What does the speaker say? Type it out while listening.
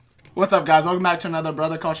What's up, guys? Welcome back to another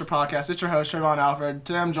Brother Culture podcast. It's your host, Trayvon Alfred.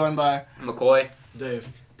 Today I'm joined by McCoy, Dave,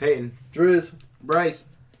 Peyton, Driz, Bryce.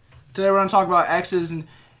 Today we're going to talk about X's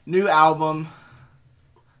new album, ?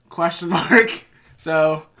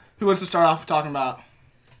 So, who wants to start off talking about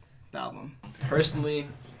the album? Personally,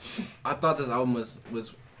 I thought this album was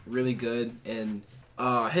really good, and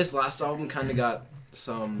his last album kind of got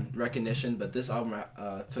some recognition, but this album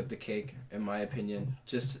took the cake, in my opinion.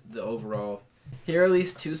 Just the overall. He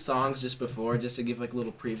released 2 songs just before, just to give like a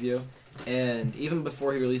little preview, and even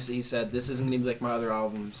before he released it, he said, "This isn't going to be like my other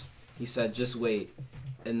albums." He said, "Just wait."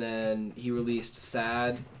 And then he released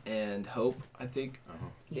Sad and Hope, I think.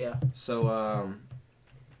 Yeah. So,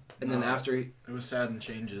 and then after it was Sad and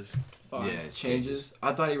Changes. Changes.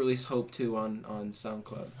 I thought he released Hope too on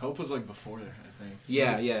SoundCloud. Hope was like before there, I think.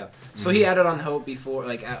 Yeah. So he added on Hope before,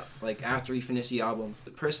 after he finished the album.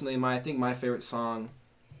 Personally, I think my favorite song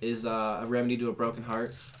is A Remedy to a Broken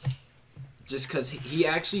Heart. Just because he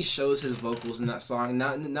actually shows his vocals in that song.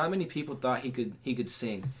 Not many people thought he could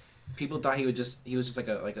sing. People thought he was just like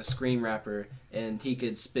a scream rapper and he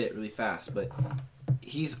could spit really fast. But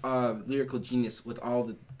he's a lyrical genius with all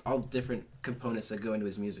the different components that go into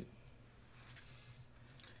his music.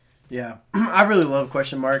 Yeah, I really love ?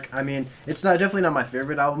 I mean, it's definitely not my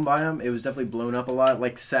favorite album by him. It was definitely blown up a lot.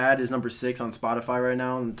 Like, Sad is number 6 on Spotify right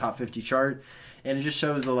now in the top 50 chart. And it just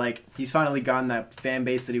shows that, he's finally gotten that fan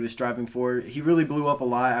base that he was striving for. He really blew up a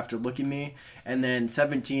lot after Look at Me. And then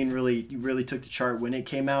 17 really took the chart when it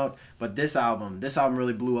came out. But this album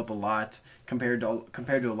really blew up a lot compared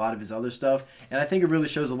to a lot of his other stuff. And I think it really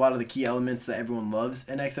shows a lot of the key elements that everyone loves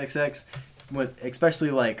in XXX. Especially,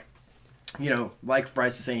 like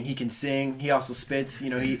Bryce was saying, he can sing. He also spits.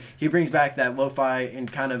 He brings back that lo-fi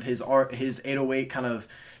and kind of his 808 kind of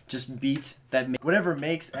just beat that whatever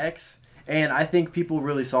makes X. And I think people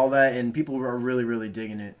really saw that, and people are really, really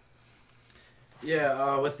digging it.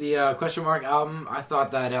 Yeah, with the ? Album, I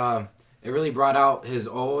thought that it really brought out his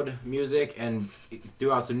old music and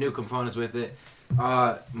threw out some new components with it.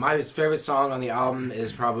 My favorite song on the album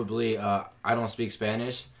is probably I Don't Speak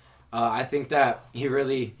Spanish. I think that he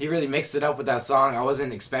really mixed it up with that song. I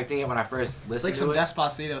wasn't expecting it when I first listened to it. It's like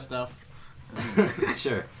some Despacito stuff.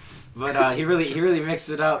 Sure. But he really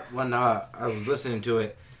mixed it up when I was listening to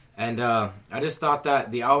it. And I just thought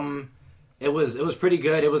that the album, it was pretty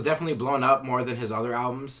good. It was definitely blown up more than his other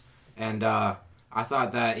albums. And I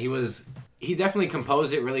thought that he definitely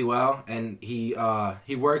composed it really well. And he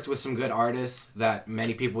worked with some good artists that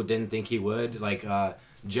many people didn't think he would, like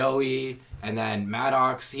Joey and then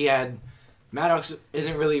Maddox. Maddox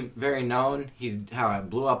isn't really very known. He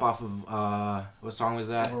blew up off of, what song was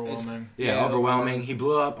that? Overwhelming. Overwhelming. He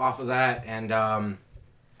blew up off of that, and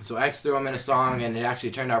so X threw him in a song, and it actually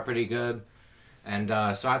turned out pretty good. And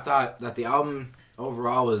so I thought that the album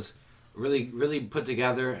overall was really, really put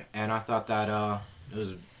together, and I thought that it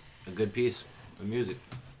was a good piece of music.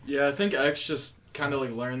 Yeah, I think X just kind of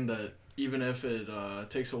learned that even if it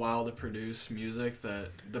takes a while to produce music, that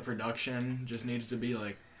the production just needs to be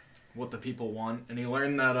what the people want. And he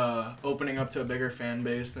learned that opening up to a bigger fan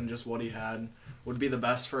base than just what he had would be the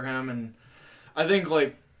best for him. And I think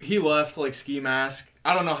he left Ski Mask.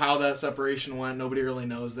 I don't know how that separation went. Nobody really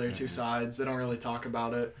knows their two sides. They don't really talk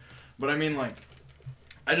about it. But I mean,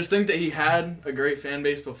 I just think that he had a great fan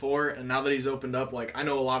base before, and now that he's opened up, I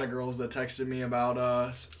know a lot of girls that texted me about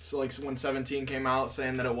when 17 came out,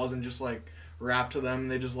 saying that it wasn't just rap to them.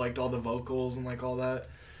 They just liked all the vocals and all that.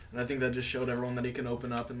 And I think that just showed everyone that he can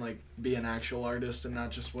open up and be an actual artist and not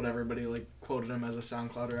just what everybody quoted him as a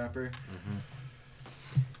SoundCloud rapper. Mm-hmm.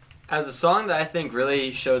 As a song that I think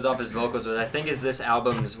really shows off his vocals with, I think is this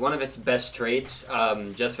album's one of its best traits,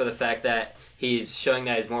 just for the fact that he's showing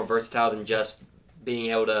that he's more versatile than just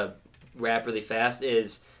being able to rap really fast,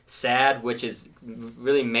 is Sad, which is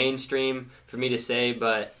really mainstream for me to say,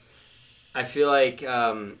 but I feel like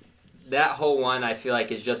that whole one I feel like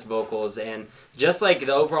is just vocals and just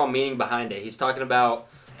the overall meaning behind it. He's talking about,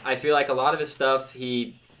 I feel like a lot of his stuff,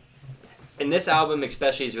 in this album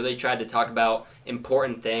especially, he's really tried to talk about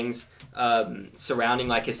important things surrounding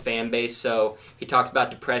his fan base. So he talks about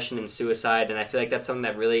depression and suicide, and I feel like that's something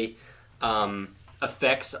that really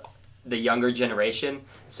affects the younger generation.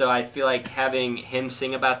 So I feel like having him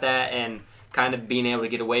sing about that and kind of being able to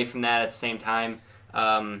get away from that at the same time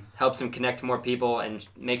helps him connect to more people and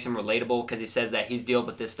makes him relatable, because he says that he's dealt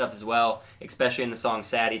with this stuff as well, especially in the song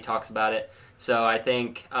Sad. He talks about it. So I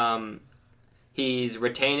think he's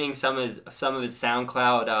retaining some of his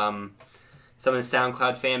SoundCloud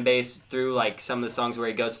fan base through some of the songs where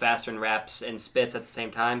he goes faster and raps and spits at the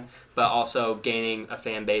same time, but also gaining a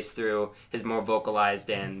fan base through his more vocalized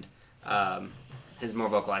and his more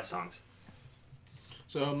vocalized songs.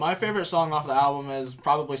 So my favorite song off the album is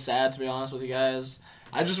probably "Sad," to be honest with you guys.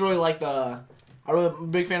 I just really like I'm a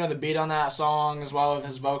big fan of the beat on that song as well as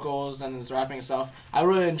his vocals and his rapping itself. I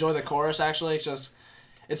really enjoy the chorus actually.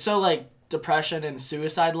 It's so like depression and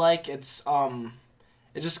suicide like. It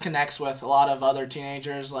just connects with a lot of other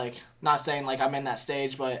teenagers. Like, not saying like I'm in that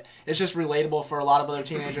stage, but it's just relatable for a lot of other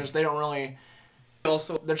teenagers. They don't really.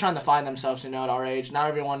 Also, They're trying to find themselves, at our age. Not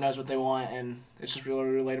everyone knows what they want, and it's just really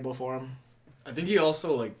relatable for them. I think he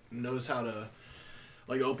also like knows how to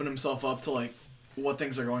like open himself up to like what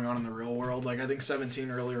things are going on in the real world. Like I think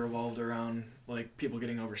 17 earlier revolved around like people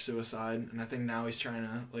getting over suicide, and I think now he's trying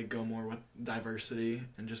to like go more with diversity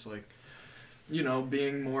and just like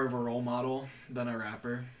being more of a role model than a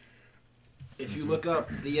rapper. If you look up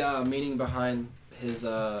the meaning behind his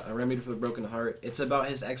A Remedy for the Broken Heart, it's about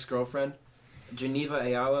his ex-girlfriend, Geneva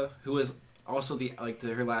Ayala, who is also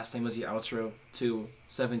her last name was the outro to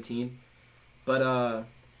 17. But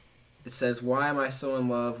it says, "Why am I so in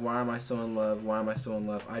love? Why am I so in love? Why am I so in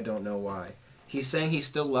love? I don't know why." He's saying he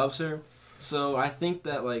still loves her. So I think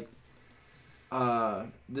that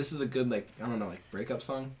this is a good breakup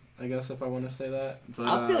song, I guess, if I want to say that. But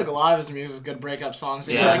I feel like a lot of his music is good breakup songs.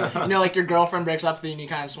 Yeah. Like your girlfriend breaks up with you and you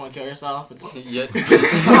kind of just want to kill yourself. It's I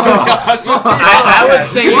would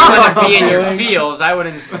say you want to be in your feels. I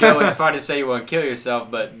wouldn't go as far to say you want to kill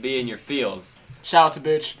yourself, but be in your feels. Shout out to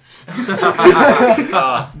Booch.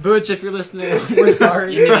 Butch, if you're listening, we're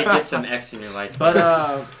sorry. You need to get some X in your life.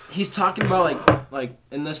 But he's talking about like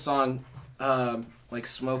in this song, like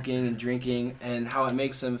smoking and drinking and how it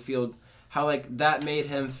makes him feel, how like that made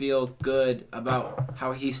him feel good about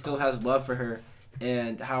how he still has love for her,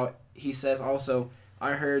 and how he says also,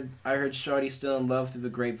 I heard Shawty still in love through the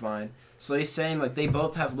grapevine. So he's saying like they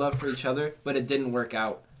both have love for each other, but it didn't work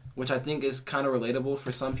out, which I think is kind of relatable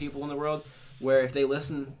for some people in the world, where if they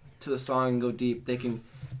listen to the song and go deep, they can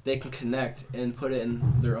connect and put it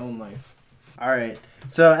in their own life. All right.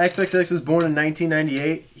 So XXX was born in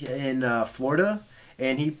 1998 in Florida,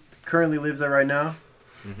 and he currently lives there right now.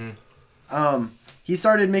 Mm-hmm. He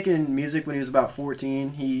started making music when he was about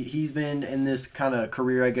 14. He's been in this kind of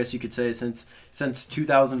career, I guess you could say, since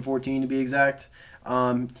 2014 to be exact.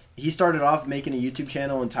 He started off making a YouTube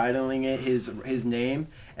channel and titling it his name,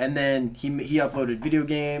 and then he uploaded video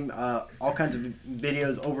game, all kinds of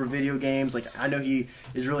videos over video games. Like, I know he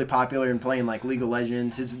is really popular in playing like League of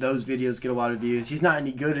Legends. Those videos get a lot of views. He's not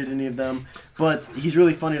any good at any of them, but he's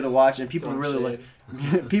really funny to watch, and people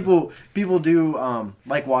people do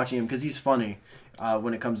like watching him because he's funny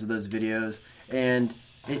when it comes to those videos. And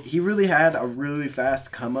he really had a really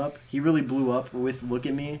fast come up. He really blew up with Look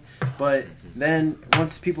at Me. But then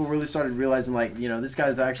once people really started realizing, like, this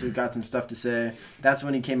guy's actually got some stuff to say, that's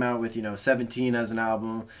when he came out with, 17 as an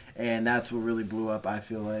album. And that's what really blew up, I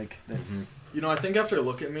feel like. I think after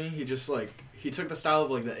Look at Me, he just he took the style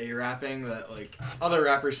of like the A-rapping that like other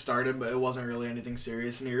rappers started, but it wasn't really anything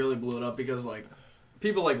serious. And he really blew it up because like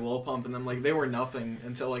people like Lil Pump and them, like, they were nothing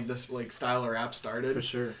until like this like style of rap started. For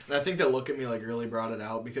sure. And I think that Look at Me like really brought it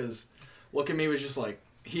out, because Look at Me was just like,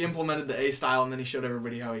 he implemented the A style and then he showed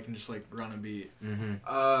everybody how he can just like run a beat.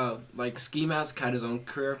 Like Ski Mask had his own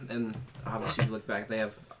career, and obviously if you look back, they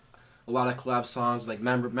have a lot of collab songs like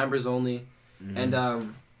members only, and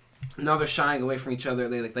now they're shying away from each other.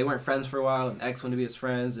 They weren't friends for a while, and X wanted to be his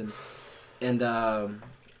friends, and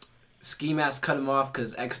Ski Mask cut him off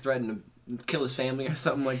because X threatened to kill his family or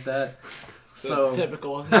something like that. So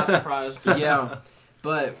typical, not surprised. Yeah,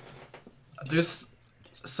 but there's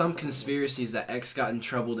some conspiracies that X got in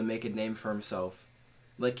trouble to make a name for himself.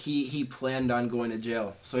 Like he planned on going to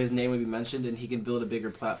jail, so his name would be mentioned and he can build a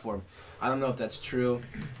bigger platform. I don't know if that's true,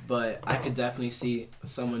 but I could definitely see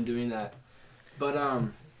someone doing that. But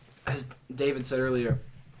as David said earlier,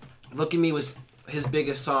 Look at Me was his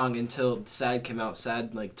biggest song until Sad came out.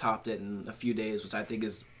 Sad like topped it in a few days, which I think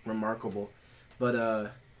is remarkable.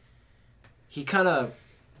 But he kind of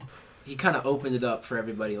opened it up for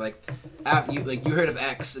everybody. Like you heard of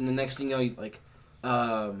X, and the next thing you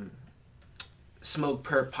know, Smoke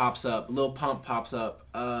Perp pops up, Lil Pump pops up,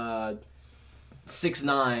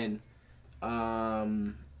 6ix9ine,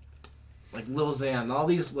 like Lil Xan, all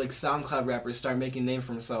these like SoundCloud rappers start making a name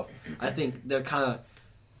for themselves. I think they're kind of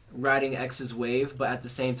riding X's wave, but at the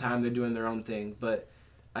same time they're doing their own thing. But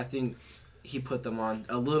I think he put them on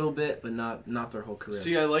a little bit, but not their whole career.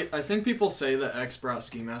 See, I think people say that X brought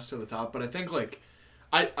Ski Mask to the top, but I think like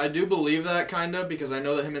I do believe that kind of, because I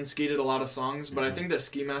know that him and Ski did a lot of songs, but I think that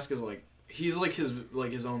Ski Mask is like, he's like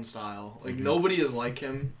his own style. Like nobody is like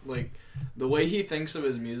him. Like the way he thinks of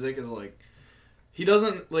his music is like, he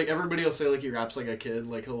doesn't like everybody will say like he raps like a kid,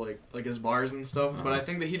 like he'll like his bars and stuff. But I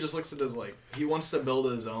think that he just looks at it as like he wants to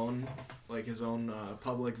build his own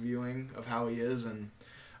public viewing of how he is, and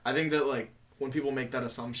I think that like when people make that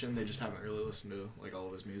assumption, they just haven't really listened to like all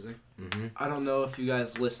of his music. Mm-hmm. I don't know if you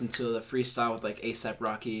guys listened to the freestyle with like ASAP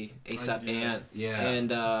Rocky, ASAP Ant,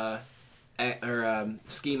 and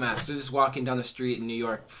Ski Mask. They're just walking down the street in New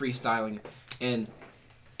York freestyling, and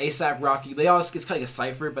ASAP Rocky. They all it's kind of like a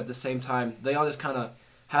cipher, but at the same time, they all just kind of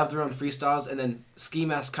have their own freestyles. And then Ski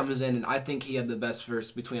Mask comes in, and I think he had the best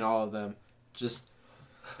verse between all of them. Just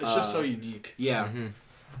it's just so unique. Yeah. Mm-hmm.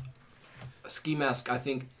 Ski Mask, I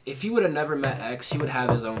think if he would have never met X, he would have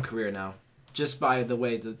his own career now, just by the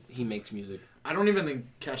way that he makes music. I don't even think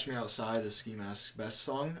 "Catch Me Outside" is Ski Mask's best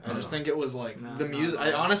song. I just think it was like the music.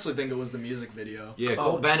 I honestly think it was the music video. Yeah,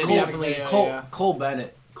 Cole Bennett Cole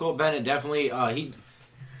Bennett. Cole Bennett definitely.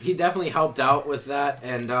 He definitely helped out with that,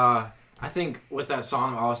 and I think with that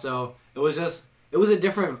song also, it was a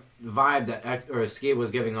different vibe that Ski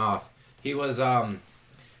was giving off. He was I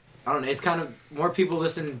don't know. It's kind of more people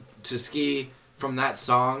listen to Ski from that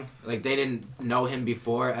song. Like they didn't know him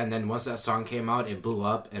before, and then once that song came out, it blew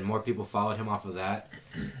up, and more people followed him off of that.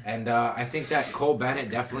 And I think that Cole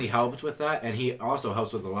Bennett definitely helped with that, and he also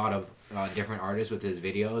helps with a lot of different artists with his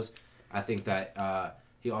videos. I think that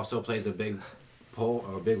he also plays a big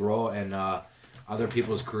role in other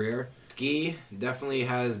people's career. Ski definitely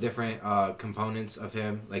has different components of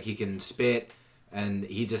him. Like he can spit, and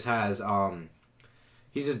he just has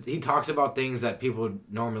he talks about things that people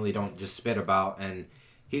normally don't just spit about, and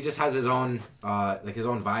he just has his own his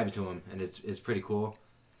own vibe to him, and it's pretty cool.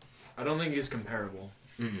 I don't think he's comparable.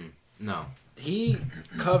 No. He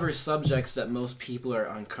covers subjects that most people are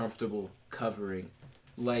uncomfortable covering.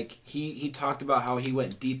 Like he talked about how he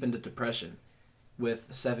went deep into depression with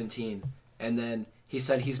 17, and then he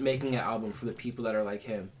said he's making an album for the people that are like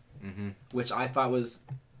him, which I thought was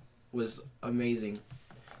amazing.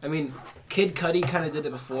 I mean, Kid Cudi kind of did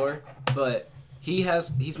it before, but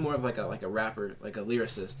he's more of like a rapper, like a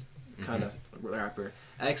lyricist kind of rapper.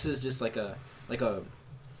 X is just like a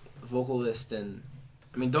vocalist, and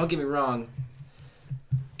I mean, don't get me wrong,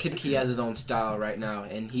 Kid Key has his own style right now,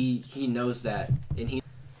 and he knows that, and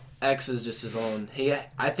X is just his own.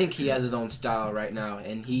 I think he has his own style right now,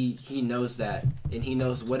 and he knows that, and he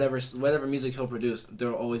knows whatever music he'll produce,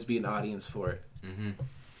 there'll always be an audience for it.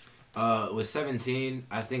 With 17,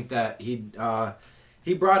 I think that he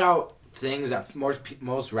brought out things that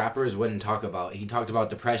most rappers wouldn't talk about. He talked about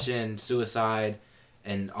depression, suicide,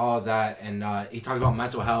 and all of that, and he talked about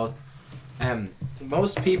mental health. And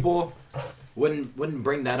most people wouldn't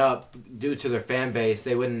bring that up due to their fan base.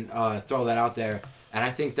 They wouldn't throw that out there. And I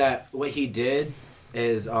think that what he did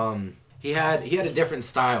is he had a different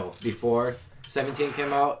style before 17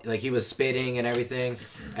 came out. Like he was spitting and everything,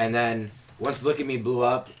 and then once Look at Me blew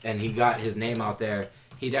up and he got his name out there,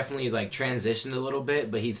 he definitely like transitioned a little bit,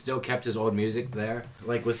 but he still kept his old music there.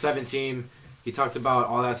 Like with 17, he talked about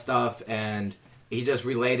all that stuff, and he just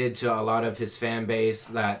related to a lot of his fan base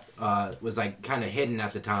that was like kind of hidden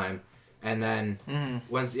at the time. And then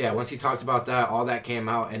once he talked about that, all that came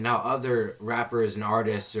out, and now other rappers and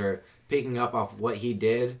artists are picking up off what he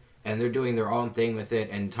did, and they're doing their own thing with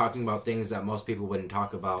it and talking about things that most people wouldn't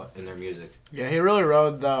talk about in their music. Yeah, he really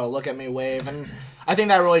rode the Look at Me wave, and I think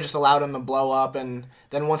that really just allowed him to blow up. And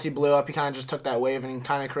then once he blew up, he kind of just took that wave and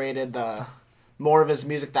kind of created more of his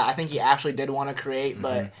music that I think he actually did want to create.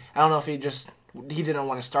 But I don't know if he didn't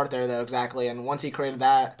want to start there though exactly. And once he created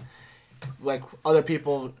that, like other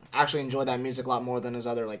people actually enjoyed that music a lot more than his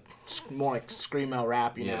other more like screamo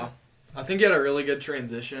rap, you know. I think he had a really good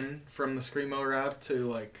transition from the screamo rap to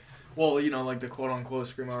like the quote unquote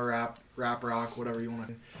screamo rap rock, whatever you want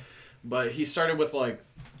to. But he started with his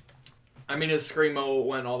screamo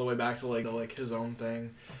went all the way back to like his own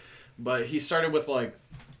thing. But he started with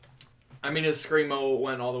his screamo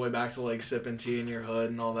went all the way back to like sipping tea in your hood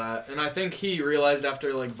and all that. And I think he realized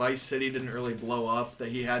after like Vice City didn't really blow up that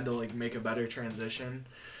he had to like make a better transition.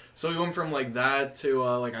 So he went from like that to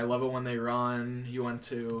I Love It When They Run. He went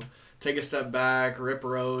to Take a Step Back, Rip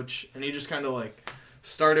Roach, and he just kind of like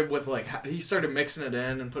started with he started mixing it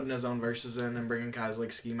in and putting his own verses in and bringing guys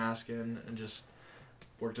like Ski Mask in, and just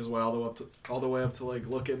worked his way all the way up to like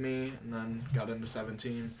Look at Me, and then got into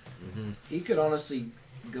 17. He could honestly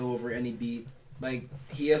go over any beat. Like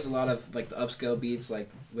he has a lot of like the upscale beats, like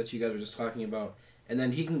what you guys were just talking about, and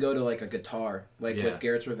then he can go to like a guitar, with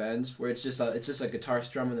Garrett's Revenge, where it's just a guitar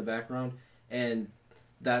strum in the background, and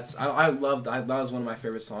that was one of my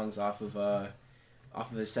favorite songs off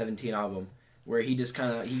of his 17 album, where he just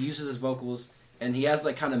he uses his vocals and he has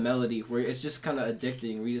like kind of melody where it's just kind of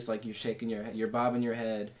addicting. Where you just like you're shaking your head, you're bobbing your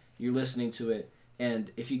head, you're listening to it,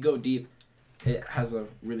 and if you go deep, it has a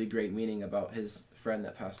really great meaning about his friend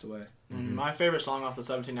that passed away. Mm-hmm. My favorite song off the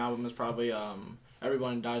 17 album is probably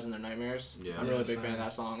Everyone Dies in Their Nightmares. Yeah. I'm really a big fan of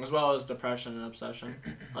that song, as well as Depression and Obsession.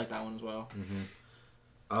 I like that one as well.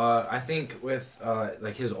 I think with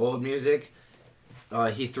like his old music,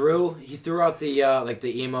 he threw out the like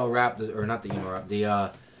the emo rap, or not the emo rap,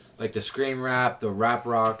 the like the scream rap, the rap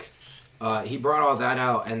rock. He brought all that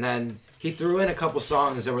out, and then he threw in a couple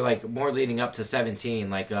songs that were like more leading up to 17,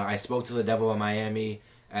 like I Spoke to the Devil in Miami,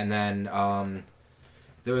 and then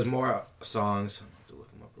there was more songs. I have to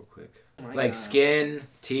look them up real quick. Like Skin,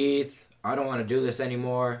 Teeth, I Don't Want to Do This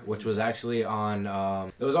Anymore, which was actually on.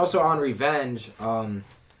 It was also on Revenge.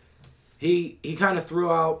 He kind of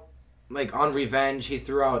threw out, like on Revenge, he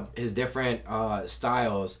threw out his different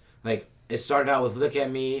styles. Like it started out with Look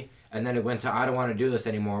at Me, and then it went to I Don't Want to Do This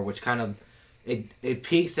Anymore, which kind of it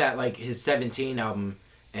peaks at like his 17 album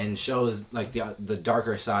and shows like the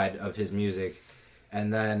darker side of his music,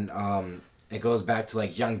 and then it goes back to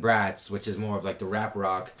like Young Brats, which is more of like the rap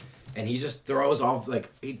rock, and he just throws off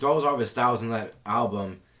his styles in that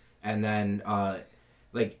album, and then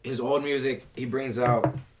like his old music, he brings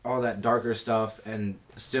out all that darker stuff and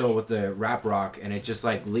still with the rap rock, and it just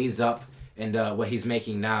like leads up into what he's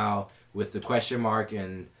making now with the Question Mark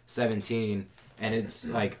and 17, and it's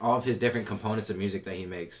like all of his different components of music that he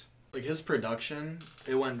makes. Like his production,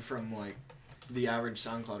 it went from like the average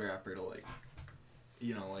SoundCloud rapper to like,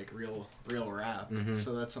 you know, like real rap. Mhm.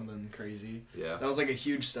 So that's something crazy. Yeah. That was like a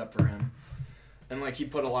huge step for him. And like he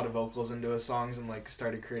put a lot of vocals into his songs and like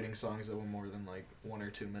started creating songs that were more than like 1 or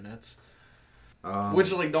 2 minutes.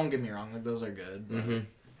 Which like don't get me wrong, like those are good.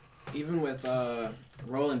 But Even with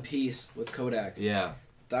Roll in Peace with Kodak. Yeah.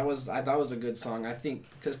 I thought was a good song. I think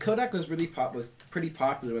because Kodak was pretty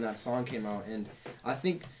popular when that song came out, and I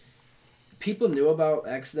think people knew about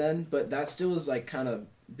X then, but that still was like kind of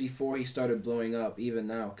before he started blowing up. Even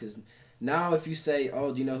now, because now if you say,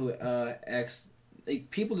 "Oh, do you know who X?" Like,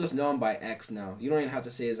 people just know him by X now. You don't even have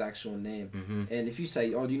to say his actual name. And if you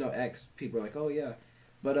say, "Oh, do you know X?" people are like, "Oh yeah,"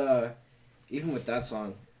 but even with that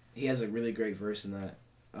song, he has a really great verse in that.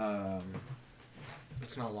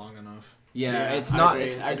 it's not long enough. Yeah, it's I not. agree.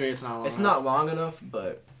 It's, I agree. It's not long. It's enough. not long enough,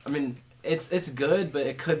 but I mean, it's good, but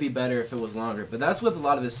it could be better if it was longer. But that's with a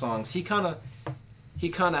lot of his songs. He kind of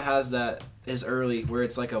has that his early where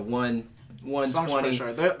it's like a 1:20.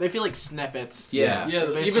 Sure. They feel like snippets. Yeah, Yeah,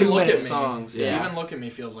 Basically even Look 2-minute at Me. songs. Yeah. Even Look at Me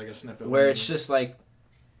feels like a snippet. Where it's just like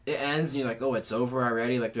it ends and you're like, oh, it's over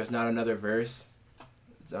already. Like there's not another verse.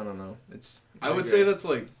 I don't know. I would say that's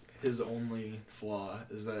like his only flaw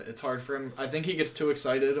is that it's hard for him. I think he gets too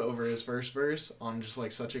excited over his first verse on just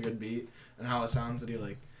like such a good beat and how it sounds that he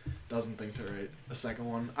like doesn't think to write a second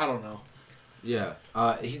one. I don't know. Yeah.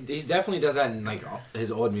 He definitely does that in like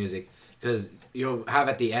his old music, because you'll have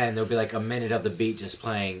at the end there'll be like a minute of the beat just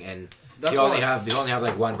playing, and That's you only why- have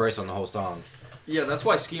like one verse on the whole song. Yeah, that's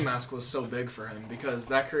why Ski Mask was so big for him, because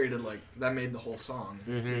that created that made the whole song.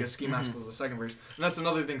 Mhm. Because Ski Mask was the second verse, and that's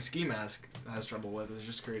another thing Ski Mask has trouble with is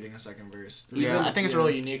just creating a second verse. Yeah, Even- I think it's yeah.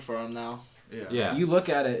 really unique for him now. Yeah. Yeah. You look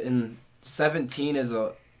at it, and 17 is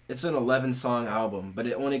it's an 11-song album, but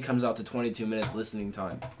it only comes out to 22 minutes listening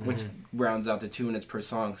time, which rounds out to 2 minutes per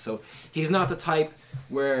song. So he's not the type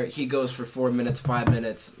where he goes for 4 minutes, 5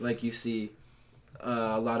 minutes, like you see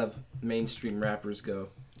a lot of mainstream rappers go.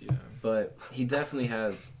 Yeah. But he definitely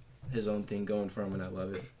has his own thing going for him, and I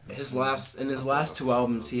love it. His last 2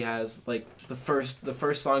 albums, he has like the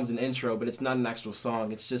first song's an intro, but it's not an actual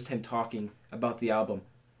song. It's just him talking about the album,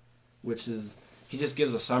 which is he just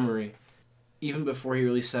gives a summary. Even before he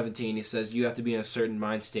released 17, he says you have to be in a certain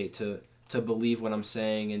mind state to believe what I'm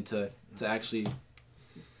saying and to actually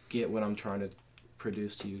get what I'm trying to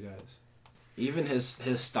produce to you guys. Even his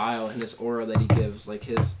style and his aura that he gives, like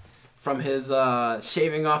from his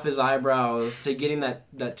shaving off his eyebrows to getting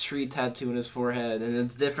that tree tattoo in his forehead, and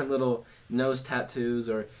it's different little nose tattoos,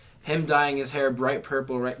 or him dyeing his hair bright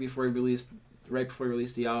purple right before he released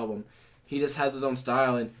the album. He just has his own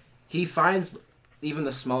style, and he finds even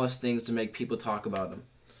the smallest things to make people talk about him.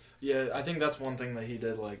 Yeah, I think that's one thing that he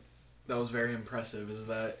did that was very impressive, is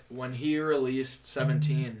that when he released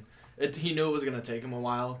 17, he knew it was going to take him a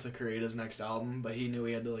while to create his next album, but he knew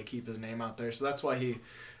he had to keep his name out there. So that's why he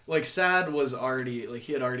Sad was already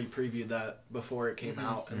he had already previewed that before it came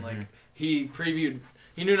out, and he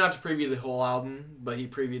knew not to preview the whole album, but he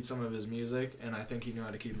previewed some of his music, and I think he knew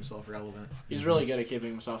how to keep himself relevant. He's really good at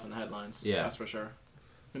keeping himself in the headlines. Yeah. That's for sure.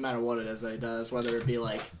 No matter what it is that he does, whether it be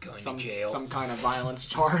Going to jail. some kind of violence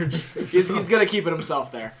charge, he's gonna keep it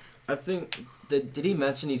himself there. I think did he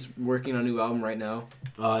mention he's working on a new album right now?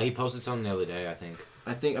 He posted something the other day, I think.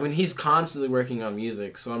 I mean he's constantly working on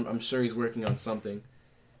music, so I'm sure he's working on something.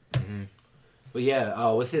 Hmm. But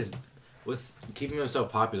yeah, with keeping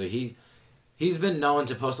himself popular, he's been known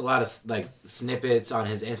to post a lot of like snippets on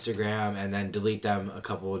his Instagram and then delete them a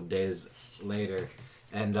couple of days later,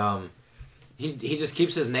 and he just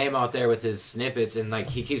keeps his name out there with his snippets, and like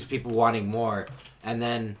he keeps people wanting more, and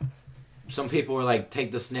then some people were like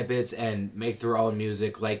take the snippets and make their own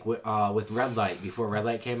music, like with Red Light. Before Red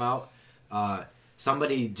Light came out,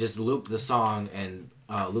 somebody just looped the song and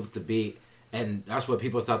looped the beat, and that's what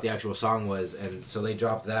people thought the actual song was, and so they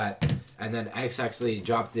dropped that, and then X actually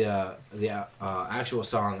dropped the actual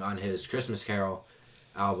song on his Christmas Carol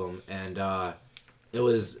album, and there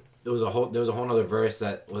was a whole other verse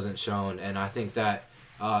that wasn't shown, and I think that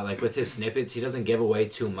like with his snippets, he doesn't give away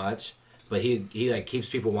too much, but he like keeps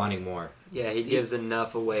people wanting more. Yeah, he gives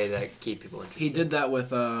enough away that keep people interested. He did that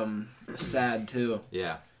with Sad too.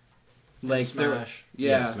 Yeah. Like Smash.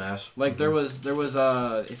 Yeah. Smash. Like there was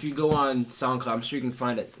if you go on SoundCloud, I'm sure you can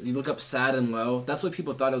find it. You look up Sad and Low. That's what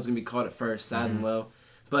people thought it was gonna be called at first, Sad and Low.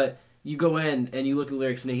 But you go in and you look at the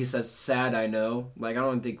lyrics and he says Sad I Know. Like I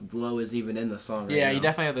don't think Low is even in the song right Yeah, now. you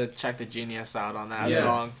definitely have to check the genius out on that Yeah.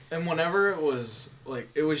 song. And whenever it was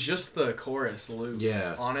just the chorus looped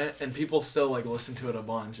on it, and people still like listened to it a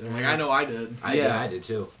bunch. And like I know I did. I did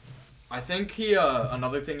too. I think he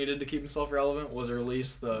another thing he did to keep himself relevant was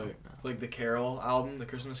release the Carol album, the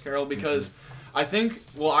Christmas Carol, because I think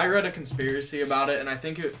I read a conspiracy about it, and I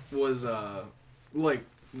think it was like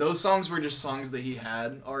those songs were just songs that he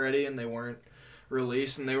had already and they weren't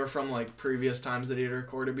released, and they were from like previous times that he had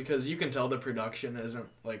recorded, because you can tell the production isn't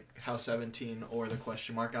like how 17 or the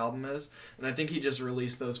Question Mark album is, and I think he just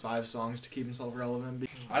released those 5 songs to keep himself relevant.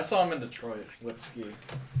 I saw him in Detroit with Ski.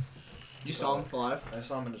 You saw him live? I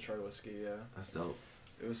saw him in Detroit with Ski, yeah. That's dope.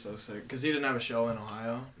 It was so sick, because he didn't have a show in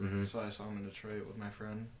Ohio, Mhm. so I saw him in Detroit with my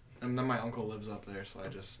friend. And then my uncle lives up there, so I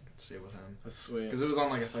just stayed with him. That's sweet. Because it was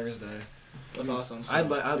on like a Thursday. That's awesome. I'd It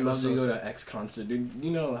love was to so go sick. to X concert, dude.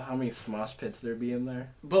 You know how many smosh pits there'd be in there?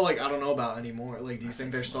 But like, I don't know about anymore. Like, do you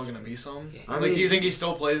think there's still gonna be some? Yeah. I Like, mean, do you think he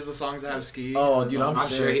still plays the songs that have Ski? Oh, Or dude, don't?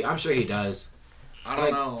 I'm sure he does. I don't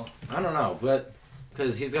like- know. I don't know, but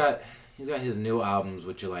because he's got his new albums,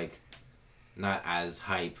 which are like not as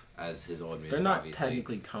hype as his old music. They're not obviously.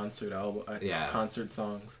 technically concert concert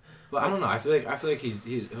songs. But I don't know. I feel like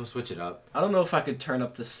he'll switch it up. I don't know if I could turn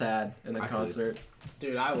up to Sad in a I could. concert.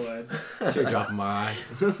 Dude, I would. Teardrop in my eye.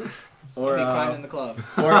 Or Be crying in the club.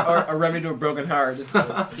 or a remedy to a broken heart.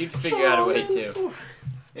 You'd figure out a way to.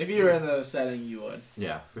 If you were in the setting, you would.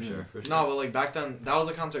 Yeah, for sure. For sure. No, but like back then, that was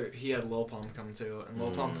a concert he had Lil Pump come to, and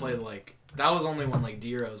Lil Pump played like that was only when like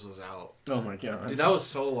D-Rose was out. Oh my god. Dude, that was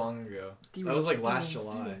so long ago. That was like last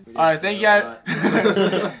July. All right, thank you guys.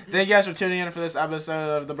 Thank you guys for tuning in for this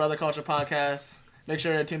episode of the Brother Culture Podcast. Make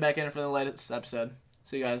sure to tune back in for the latest episode.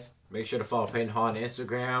 See you guys. Make sure to follow Peyton Hall on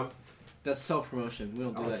Instagram. That's self promotion. We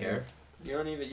don't I do don't that care. here. You don't even.